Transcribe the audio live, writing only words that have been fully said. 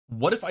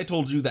What if I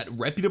told you that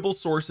reputable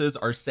sources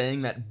are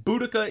saying that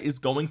Boudica is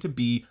going to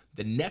be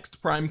the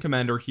next prime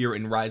commander here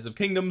in Rise of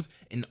Kingdoms,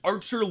 an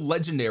archer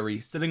legendary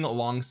sitting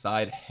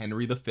alongside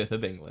Henry V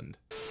of England?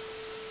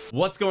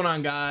 What's going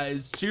on,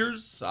 guys?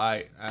 Cheers.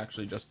 I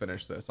actually just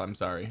finished this, I'm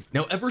sorry.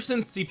 Now, ever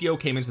since CPO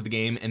came into the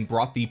game and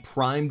brought the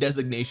prime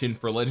designation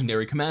for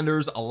legendary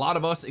commanders, a lot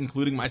of us,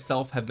 including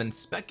myself, have been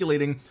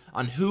speculating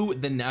on who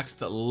the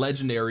next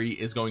legendary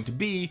is going to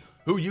be,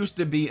 who used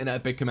to be an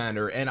epic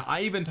commander. And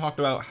I even talked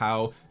about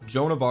how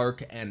Joan of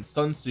Arc and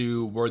Sun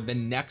Tzu were the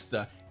next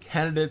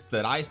candidates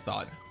that I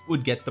thought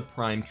would get the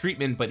prime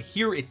treatment. But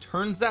here it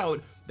turns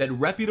out that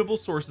reputable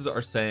sources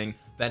are saying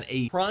that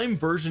a prime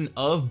version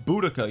of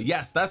Boudica,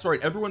 yes, that's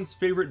right, everyone's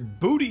favorite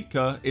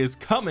Boudica, is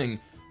coming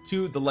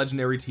to the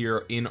legendary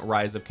tier in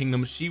Rise of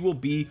Kingdoms. She will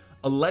be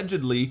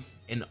allegedly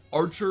an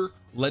archer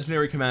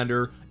legendary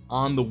commander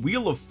on the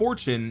Wheel of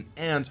Fortune,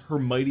 and her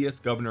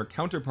mightiest governor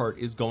counterpart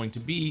is going to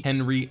be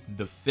Henry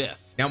V.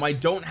 Now, I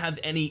don't have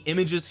any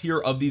images here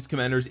of these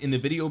commanders in the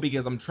video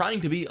because I'm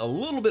trying to be a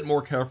little bit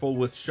more careful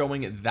with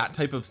showing that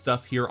type of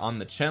stuff here on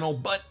the channel,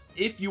 but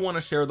if you want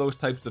to share those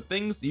types of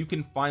things, you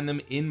can find them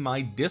in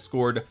my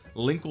Discord.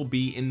 Link will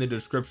be in the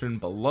description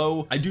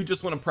below. I do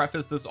just want to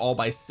preface this all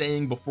by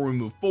saying, before we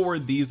move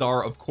forward, these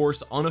are of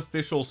course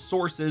unofficial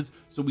sources,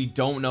 so we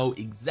don't know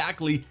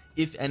exactly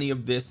if any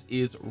of this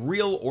is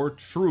real or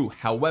true.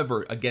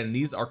 However, again,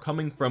 these are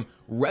coming from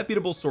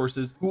reputable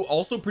sources who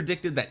also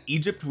predicted that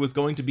Egypt was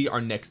going to be our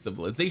next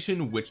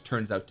civilization, which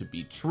turns out to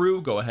be true.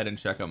 Go ahead and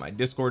check out my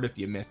Discord if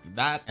you missed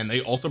that. And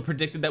they also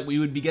predicted that we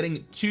would be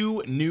getting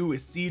 2 new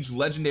siege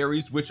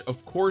legendaries, which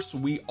of course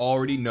we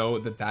already know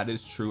that that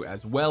is true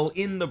as well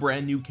in the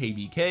brand new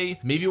KVK.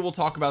 Maybe we'll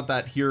talk about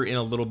that here in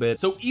a little bit.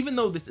 So even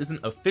though this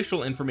isn't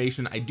official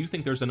information, I do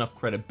think there's enough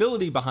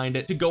credibility behind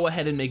it to go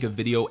ahead and make a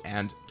video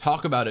and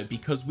talk about it,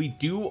 because we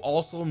do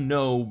also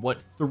know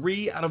what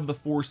 3 out of the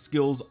 4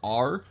 skills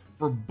are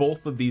for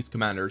both of these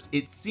commanders.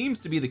 It seems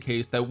to be the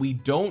case that we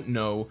don't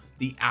know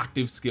the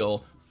active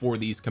skill for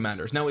these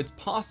commanders. Now, it's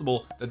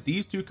possible that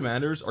these 2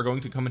 commanders are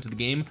going to come into the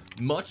game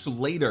much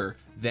later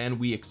than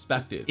we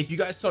expected. If you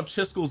guys saw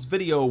Chiskel's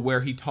video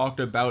where he talked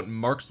about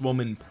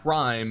Markswoman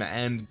Prime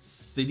and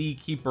City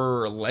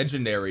Keeper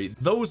Legendary,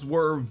 those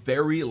were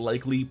very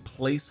likely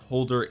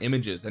placeholder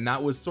images, and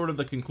that was sort of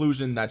the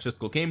conclusion that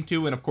Chiskel came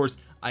to. And of course,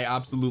 I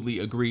absolutely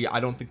agree. I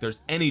don't think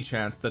there's any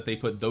chance that they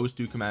put those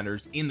 2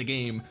 commanders in the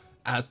game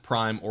as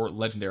prime or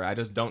legendary. I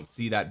just don't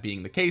see that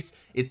being the case.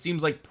 It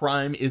seems like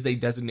prime is a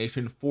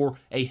designation for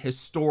a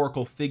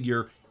historical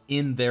figure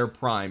in their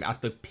prime,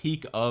 at the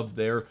peak of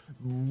their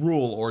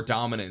rule or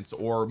dominance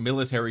or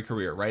military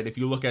career, right? If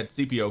you look at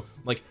CPO,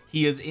 like,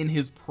 he is in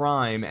his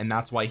prime, and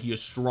that's why he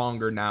is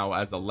stronger now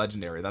as a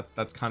legendary.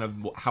 That's kind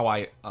of how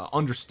I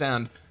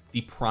understand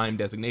the prime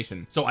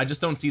designation. So I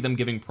just don't see them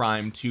giving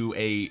prime to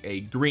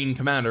a green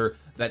commander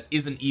that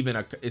isn't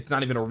even it's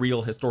not even a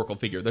real historical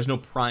figure. There's no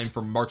prime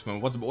for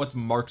Markswoman. What's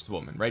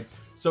Markswoman, right?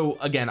 So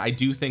again, I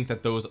do think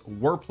that those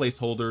were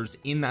placeholders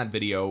in that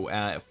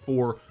video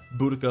for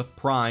Boudica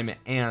Prime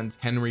and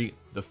Henry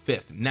V.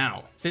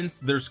 Now, since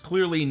there's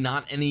clearly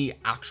not any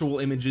actual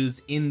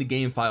images in the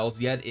game files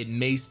yet, it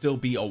may still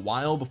be a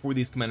while before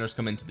these commanders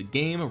come into the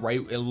game, right?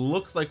 It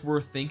looks like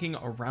we're thinking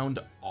around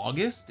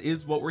August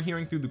is what we're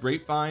hearing through the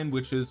grapevine,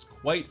 which is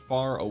quite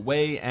far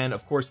away. And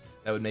of course,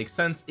 that would make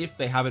sense if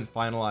they haven't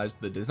finalized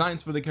the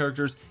designs for the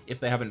characters, if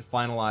they haven't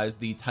finalized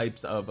the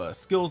types of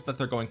skills that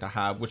they're going to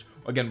have, which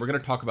again, we're going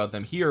to talk about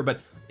them here.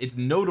 But it's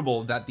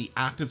notable that the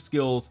active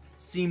skills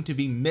seem to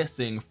be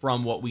missing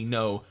from what we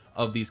know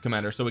of these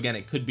commanders. So again,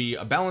 it could be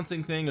a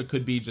balancing thing, it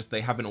could be just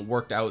they haven't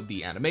worked out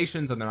the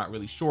animations and they're not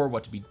really sure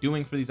what to be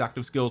doing for these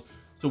active skills.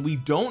 So we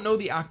don't know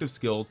the active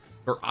skills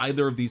for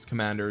either of these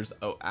commanders,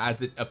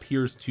 as it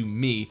appears to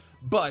me.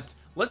 But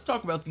let's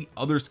talk about the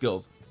other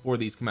skills for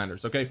these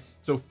commanders. Okay,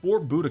 so for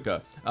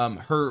Boudica,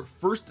 her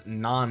first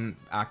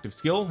non-active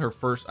skill, her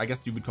first, I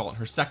guess you would call it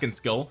her second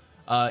skill,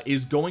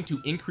 is going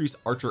to increase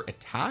archer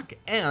attack,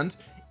 and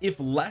if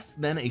less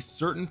than a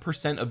certain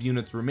percent of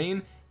units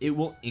remain, it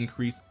will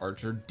increase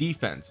archer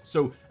defense.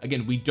 So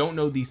again, we don't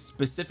know the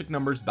specific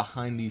numbers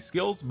behind these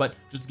skills, but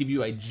just to give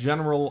you a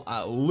general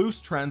loose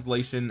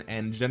translation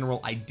and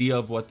general idea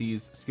of what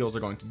these skills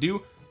are going to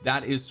do,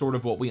 that is sort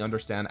of what we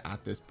understand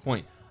at this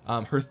point.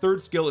 Her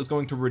third skill is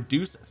going to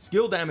reduce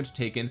skill damage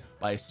taken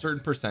by a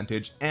certain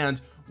percentage, and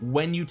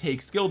when you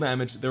take skill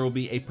damage, there will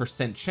be a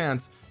 %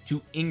 chance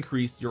to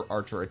increase your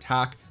archer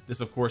attack. This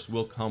of course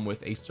will come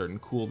with a certain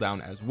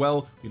cooldown as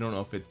well. We don't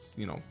know if it's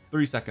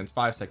 3 seconds,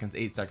 5 seconds,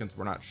 8 seconds,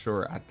 we're not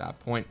sure at that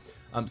point.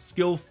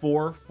 Skill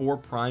 4 for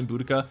Prime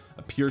Boudica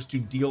appears to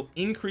deal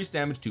increased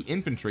damage to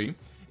infantry.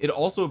 It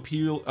also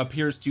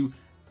appears to,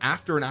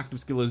 after an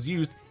active skill is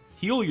used,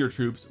 heal your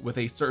troops with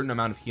a certain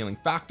amount of healing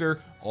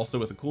factor, also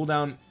with a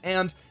cooldown.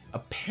 And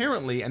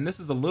apparently, and this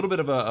is a little bit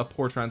of a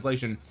poor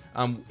translation,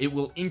 it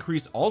will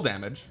increase all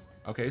damage.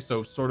 Okay,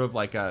 so sort of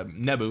like a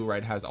Nebu,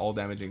 right, has all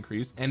damage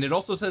increase. And it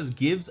also says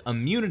gives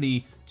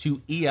immunity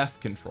to EF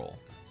control.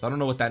 So I don't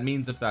know what that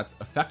means, if that's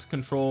effect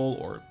control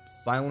or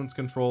silence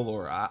control,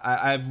 or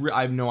I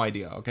have no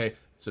idea. Okay,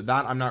 so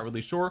that I'm not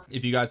really sure.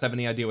 If you guys have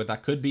any idea what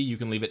that could be, you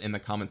can leave it in the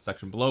comment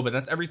section below. But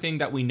that's everything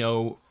that we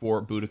know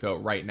for Boudica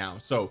right now.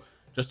 So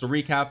just to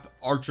recap: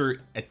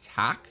 archer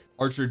attack,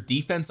 archer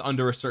defense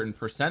under a certain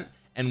percent,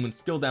 and when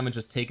skill damage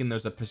is taken,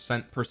 there's a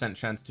percent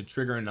chance to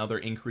trigger another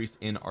increase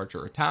in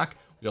archer attack.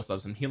 We also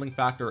have some healing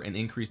factor and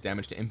increased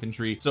damage to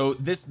infantry. So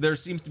there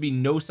seems to be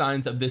no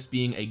signs of this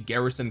being a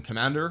garrison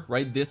commander,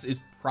 right? This is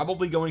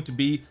probably going to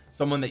be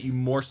someone that you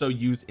more so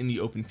use in the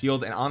open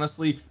field, and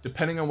honestly,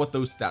 depending on what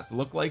those stats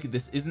look like,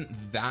 this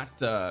isn't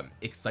that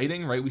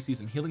exciting, right? We see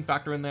some healing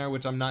factor in there,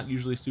 which I'm not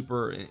usually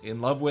super in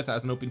love with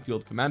as an open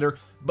field commander,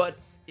 but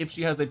if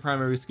she has a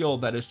primary skill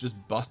that is just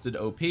busted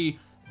OP,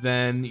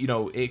 then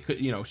it could,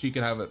 she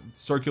could have a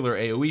circular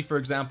AoE, for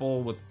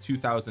example, with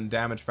 2000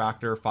 damage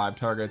factor, 5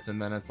 targets, and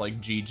then it's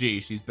like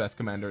GG, she's best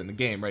commander in the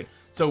game, right?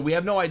 So we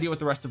have no idea what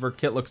the rest of her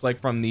kit looks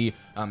like from the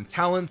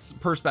talents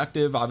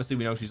perspective. Obviously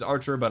we know she's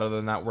archer, but other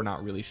than that, we're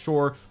not really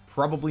sure.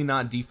 Probably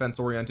not defense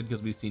oriented,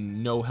 because we've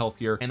seen no health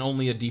here, and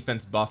only a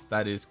defense buff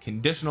that is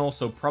conditional,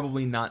 so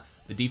probably not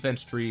the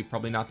defense tree,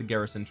 probably not the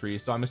garrison tree.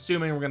 So I'm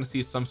assuming we're going to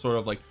see some sort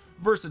of like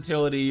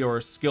versatility or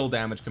skill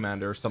damage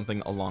commander or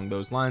something along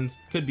those lines.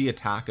 Could be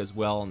attack as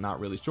well, not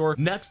really sure.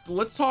 Next,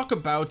 let's talk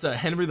about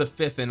Henry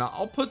V, and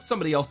I'll put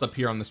somebody else up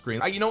here on the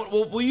screen. You know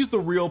what, we'll use the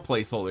real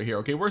placeholder here.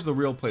 Okay, where's the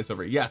real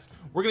placeholder? Yes,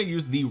 we're going to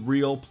use the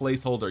real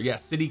placeholder.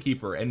 Yes, City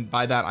Keeper, and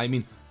by that I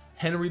mean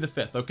Henry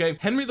V. Okay,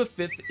 Henry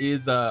V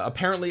is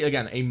apparently,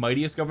 again, a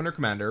mightiest governor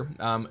commander.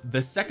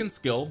 The second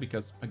skill,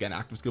 because again,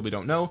 active skill we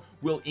don't know,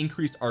 will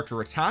increase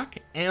archer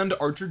attack and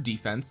archer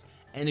defense,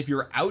 and if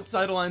you're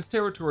outside alliance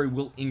territory,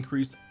 will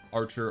increase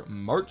archer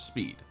march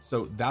speed.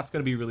 So that's going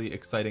to be really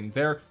exciting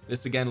there.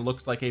 This again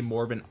looks like a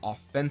more of an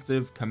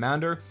offensive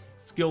commander.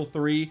 Skill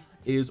 3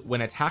 is when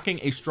attacking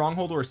a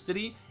stronghold or a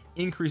city,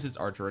 increases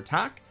archer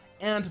attack,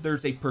 and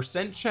there's a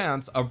 %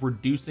 chance of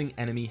reducing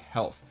enemy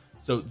health.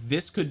 So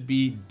this could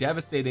be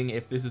devastating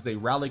if this is a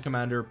rally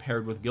commander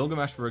paired with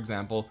Gilgamesh, for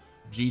example.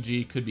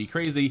 GG, could be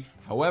crazy.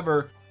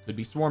 However, could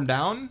be swarmed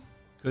down,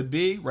 could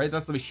be, right?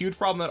 That's a huge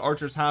problem that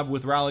archers have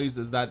with rallies,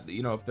 is that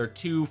if they're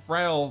too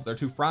frail, they're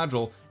too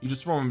fragile, you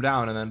just swarm them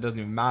down, and then it doesn't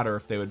even matter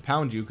if they would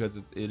pound you, because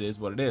it is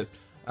what it is.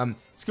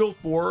 Skill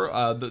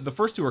 4, the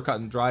first two are cut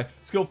and dry.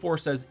 Skill 4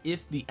 says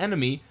if the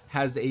enemy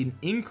has an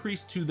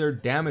increase to their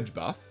damage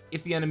buff,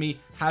 if the enemy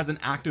has an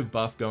active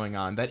buff going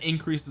on that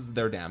increases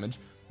their damage,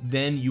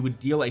 then you would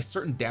deal a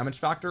certain damage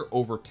factor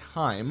over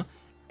time,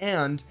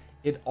 and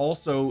it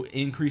also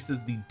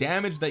increases the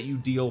damage that you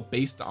deal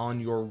based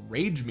on your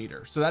rage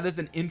meter. So that is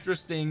an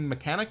interesting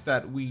mechanic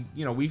that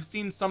we've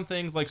seen some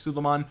things like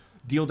Suleiman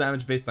deal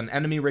damage based on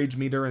enemy rage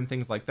meter and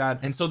things like that.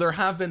 And so there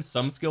have been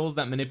some skills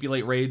that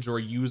manipulate rage or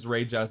use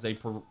rage as a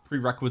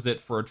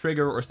prerequisite for a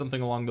trigger or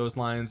something along those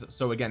lines.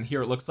 So again,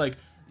 here it looks like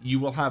you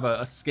will have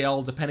a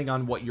scale depending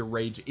on what your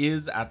rage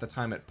is at the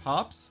time it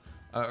pops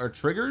or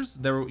triggers.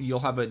 There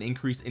you'll have an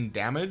increase in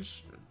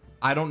damage.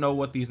 I don't know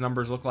what these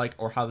numbers look like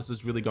or how this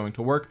is really going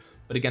to work,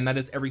 but again, that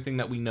is everything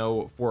that we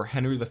know for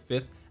Henry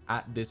V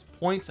at this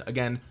point.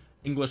 Again,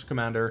 English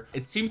commander.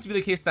 It seems to be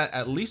the case that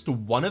at least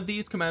one of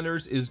these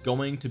commanders is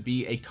going to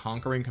be a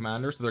conquering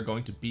commander, so they're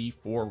going to be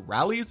for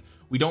rallies.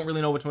 We don't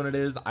really know which one it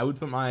is. I would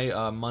put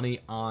my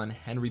money on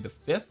Henry V.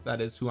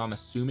 That is who I'm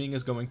assuming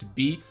is going to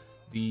be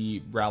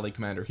the rally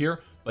commander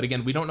here, but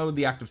again, we don't know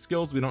the active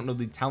skills, we don't know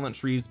the talent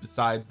trees,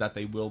 besides that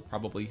they will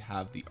probably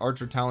have the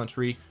archer talent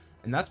tree.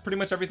 And that's pretty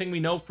much everything we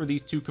know for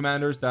these two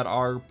commanders that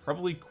are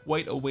probably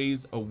quite a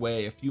ways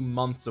away, a few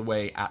months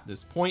away at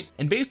this point.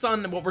 And based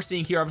on what we're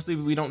seeing here, obviously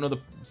we don't know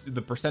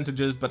the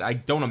percentages, but I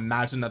don't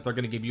imagine that they're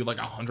going to give you like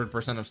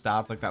 100% of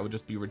stats. Like that would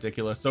just be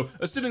ridiculous. So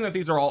assuming that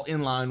these are all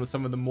in line with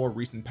some of the more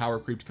recent power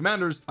creeped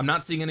commanders, I'm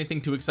not seeing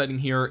anything too exciting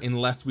here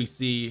unless we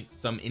see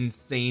some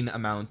insane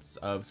amounts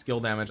of skill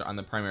damage on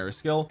the primary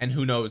skill. And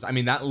who knows, I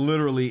mean, that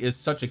literally is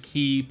such a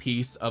key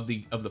piece of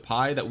the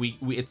pie that we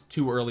it's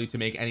too early to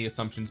make any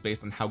assumptions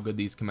based on how good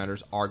these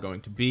commanders are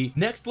going to be.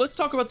 Next, let's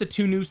talk about the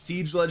two new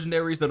siege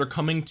legendaries that are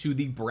coming to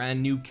the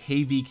brand new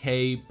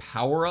KVK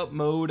power-up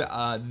mode.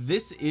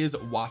 This is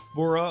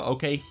Wafura.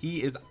 Okay,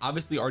 he is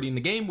obviously already in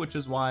the game, which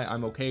is why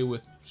I'm okay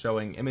with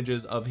showing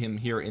images of him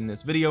here in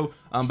this video,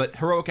 but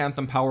Heroic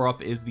Anthem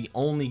power-up is the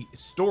only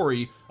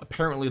story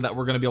apparently that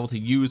we're going to be able to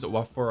use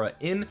Wafura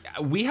in.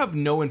 We have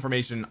no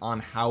information on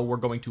how we're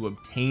going to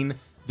obtain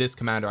this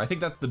commander. I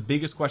think that's the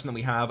biggest question that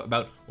we have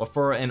about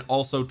Wafura, and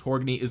also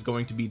Torgny is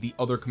going to be the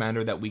other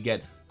commander that we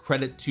get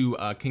credit to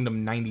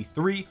Kingdom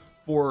 93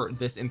 for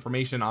this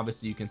information.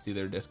 Obviously you can see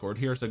their Discord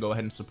here, so go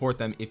ahead and support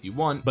them if you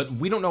want, but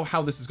we don't know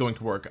how this is going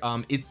to work.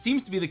 It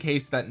seems to be the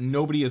case that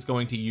nobody is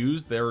going to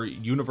use their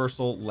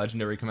universal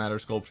legendary commander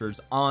sculptures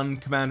on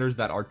commanders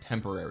that are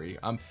temporary.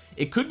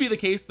 It could be the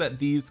case that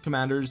these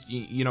commanders,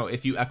 you know,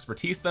 if you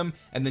expertise them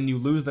and then you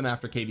lose them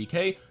after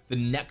KVK, the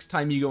next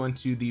time you go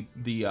into the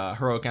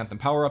heroic anthem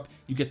power up,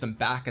 you get them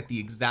back at the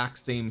exact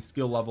same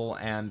skill level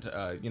and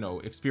you know,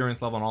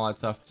 experience level and all that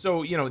stuff.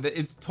 So you know,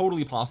 it's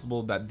totally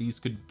possible that these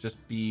could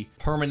just be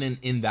permanent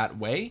in that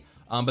way.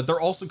 But there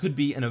also could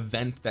be an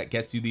event that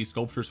gets you these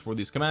sculptures for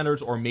these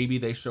commanders, or maybe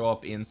they show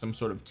up in some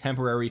sort of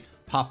temporary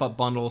pop-up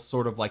bundle,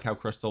 sort of like how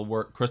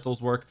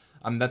crystals work.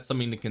 That's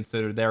something to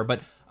consider there.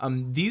 But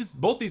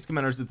both these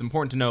commanders, it's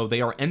important to know they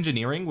are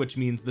engineering, which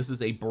means this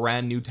is a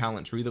brand new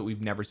talent tree that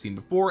we've never seen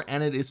before,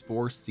 and it is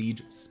for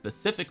siege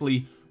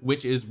specifically,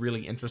 which is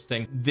really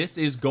interesting. This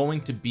is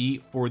going to be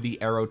for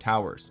the arrow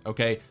towers.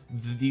 Okay,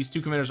 these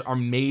two commanders are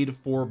made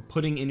for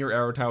putting in your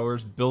arrow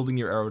towers, building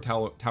your arrow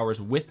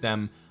towers with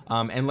them.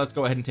 And let's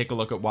go ahead and take a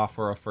look at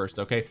Wafura first.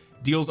 Okay,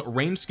 deals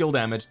range skill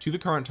damage to the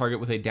current target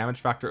with a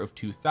damage factor of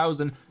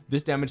 2000.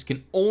 This damage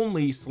can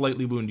only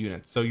slightly wound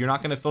units, so you're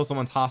not going to fill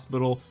someone's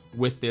hospital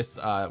with this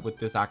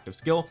active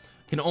skill.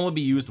 Can only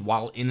be used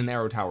while in an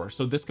arrow tower.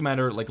 So this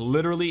commander, like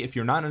literally, if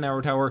you're not in an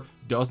arrow tower,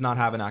 does not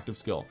have an active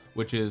skill,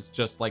 which is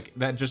just like,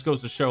 that just goes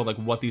to show like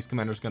what these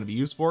commanders are going to be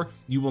used for.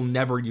 You will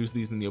never use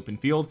these in the open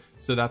field,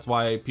 so that's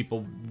why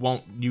people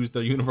won't use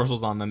their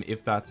universals on them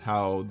if that's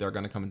how they're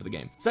going to come into the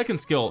game.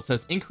 Second skill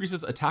says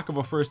increases attack of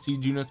Wafura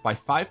siege units by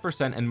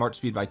 5% and march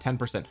speed by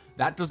 10%.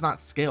 That does not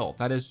scale,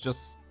 that is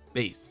just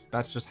base,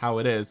 that's just how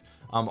it is.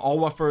 All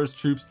Wafura's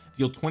troops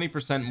deal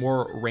 20%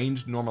 more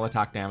ranged normal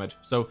attack damage,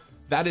 so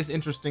that is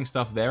interesting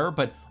stuff there,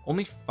 but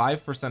only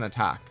 5%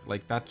 attack.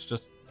 Like that's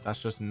just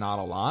not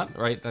a lot,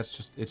 right?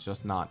 It's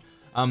just not.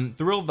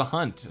 Thrill of the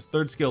Hunt,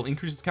 third skill,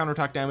 increases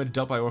counterattack damage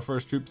dealt by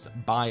Wafura's troops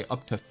by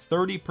up to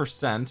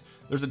 30%.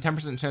 There's a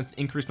 10% chance to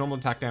increase normal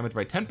attack damage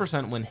by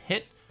 10% when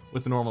hit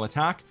with the normal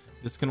attack.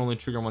 This can only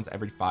trigger once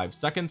every 5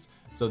 seconds,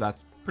 so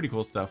that's pretty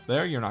cool stuff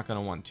there. You're not going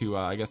to want to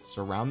I guess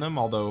surround them,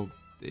 although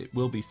it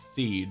will be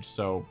siege,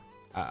 so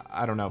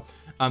I don't know.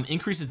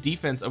 Increases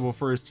defense of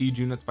Wafura's siege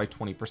units by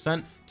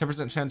 20%,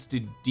 10% chance to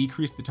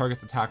decrease the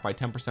target's attack by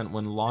 10%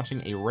 when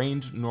launching a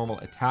ranged normal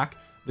attack.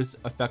 This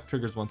effect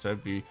triggers once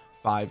every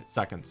 5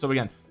 seconds. So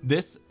again,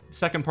 this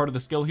second part of the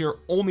skill here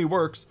only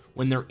works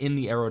when they're in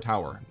the arrow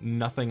tower,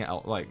 nothing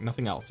else. Like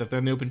nothing else. If they're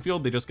in the open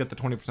field, they just get the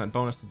 20%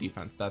 bonus to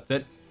defense. That's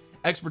it.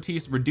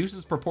 Expertise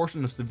reduces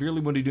proportion of severely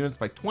wounded units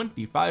by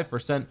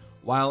 25%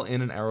 while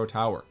in an arrow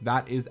tower.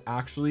 That is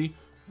actually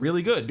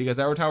really good, because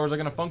arrow towers are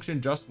going to function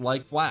just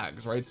like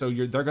flags, right? So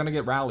they're going to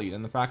get rallied,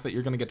 and the fact that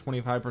you're going to get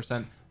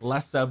 25%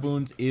 less sub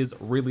wounds is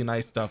really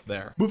nice stuff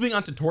there. Moving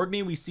on to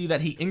Torgny, we see that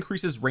he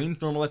increases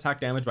ranged normal attack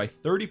damage by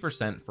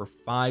 30% for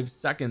 5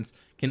 seconds,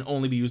 can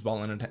only be used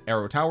while in an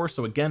arrow tower.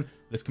 So again,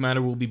 this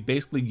commander will be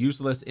basically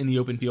useless in the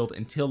open field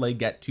until they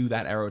get to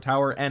that arrow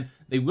tower, and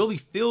they will be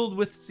filled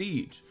with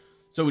siege.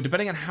 So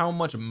depending on how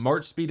much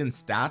march speed and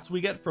stats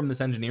we get from this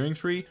engineering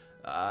tree,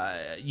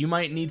 you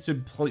might need to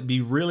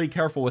be really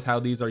careful with how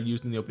these are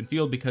used in the open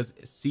field, because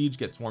siege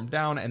gets swarmed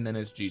down and then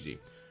it's GG.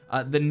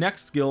 The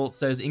next skill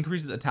says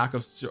increases attack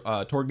of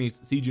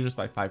Torgny's siege units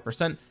by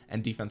 5%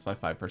 and defense by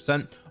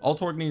 5%. All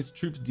Torgny's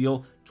troops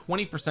deal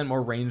 20%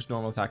 more ranged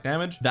normal attack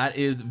damage. That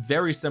is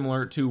very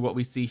similar to what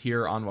we see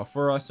here on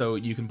Wafura, so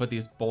you can put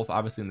these both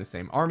obviously in the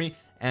same army,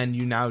 and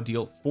you now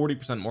deal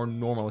 40% more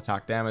normal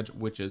attack damage,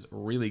 which is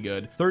really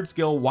good. Third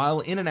skill, while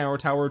in an arrow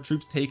tower,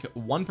 troops take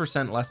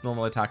 1% less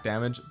normal attack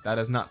damage. That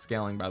is not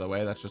scaling, by the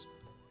way, that's just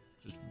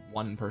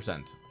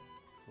 1%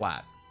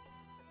 flat.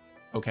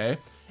 Okay,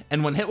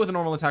 and when hit with a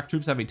normal attack,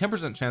 troops have a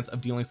 10% chance of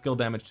dealing skill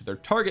damage to their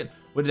target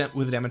with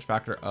a damage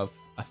factor of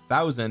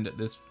 1000.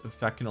 This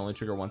effect can only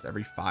trigger once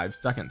every 5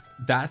 seconds.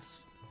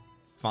 That's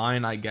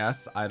fine, I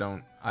guess. I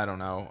don't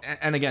know.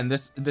 And again,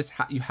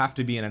 you have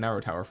to be in an arrow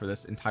tower for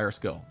this entire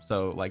skill,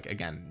 so like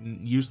again,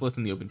 useless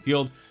in the open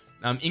field.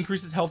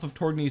 Increases health of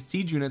Torgny's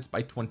siege units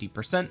by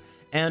 20%,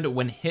 and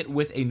when hit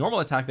with a normal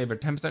attack, they have a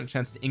 10%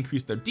 chance to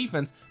increase their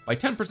defense by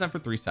 10% for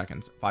 3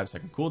 seconds.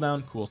 5-second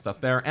cooldown, cool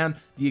stuff there, and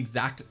the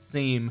exact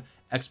same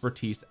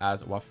expertise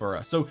as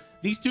Wafura. So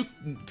these two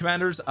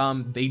commanders,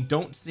 they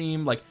don't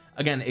seem like,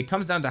 again, it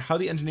comes down to how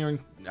the engineering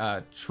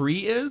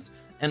tree is,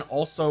 and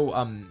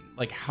also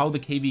like how the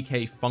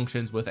KVK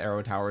functions with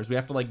arrow towers. We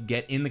have to like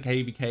get in the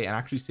KVK and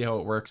actually see how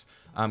it works,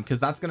 because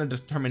that's going to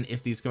determine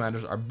if these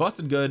commanders are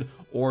busted good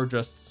or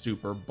just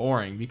super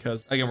boring,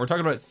 because again, we're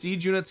talking about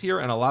siege units here,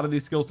 and a lot of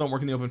these skills don't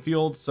work in the open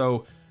field,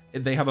 so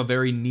they have a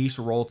very niche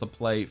role to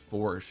play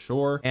for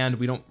sure, and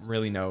we don't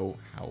really know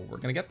how we're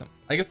gonna get them.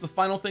 I guess the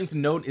final thing to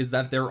note is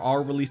that there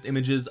are released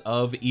images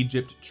of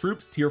Egypt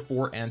troops tier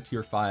 4 and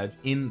tier 5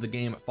 in the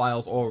game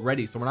files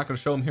already, so we're not going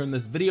to show them here in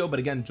this video, but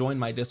again, join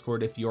my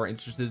Discord if you are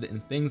interested in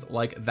things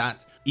like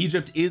that.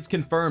 Egypt is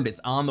confirmed, it's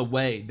on the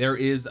way. There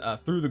is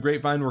through the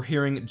grapevine, we're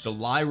hearing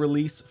July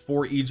release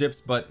for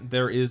Egypt, but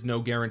there is no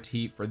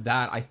guarantee for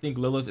that. I think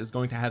Lilith is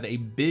going to have a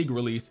big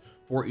release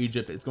for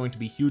Egypt. It's going to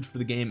be huge for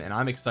the game, and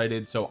I'm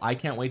excited, so I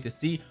can't wait to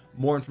see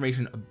more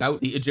information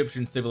about the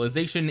Egyptian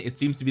civilization. It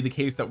seems to be the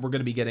case that we're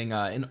going to be getting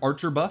an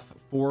archer buff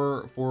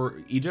for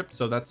Egypt,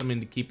 so that's something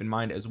to keep in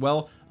mind as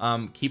well.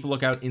 Keep a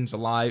lookout in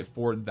July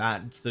for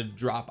that to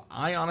drop.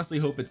 I honestly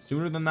hope it's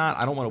sooner than that.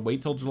 I don't want to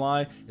wait till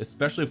July,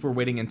 especially if we're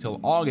waiting until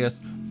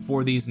August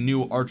for these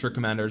new archer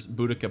commanders,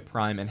 Boudica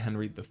Prime and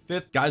Henry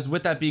V. Guys,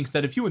 with that being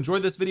said, if you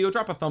enjoyed this video,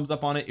 drop a thumbs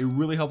up on it. It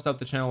really helps out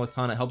the channel a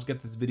ton. It helps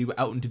get this video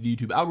out into the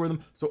YouTube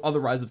algorithm so other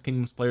Rise of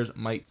Kingdoms players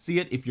might see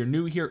it. If you're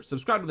new here,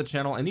 subscribe to the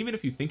channel, and even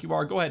if you think you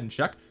are, go ahead and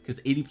check, because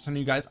 80% of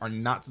you guys are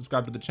not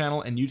subscribed to the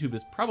channel, and YouTube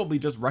is probably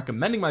just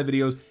recommending my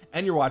videos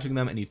and you're watching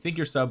them and you think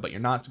you're sub but you're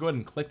not. So go ahead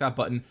and click that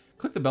button,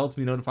 click the bell to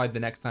be notified the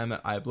next time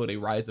that I upload a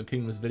Rise of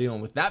Kingdoms video.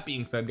 And with that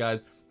being said,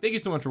 guys, thank you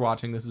so much for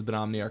watching. This has been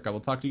Omniarch. I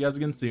will talk to you guys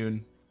again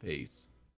soon. Peace.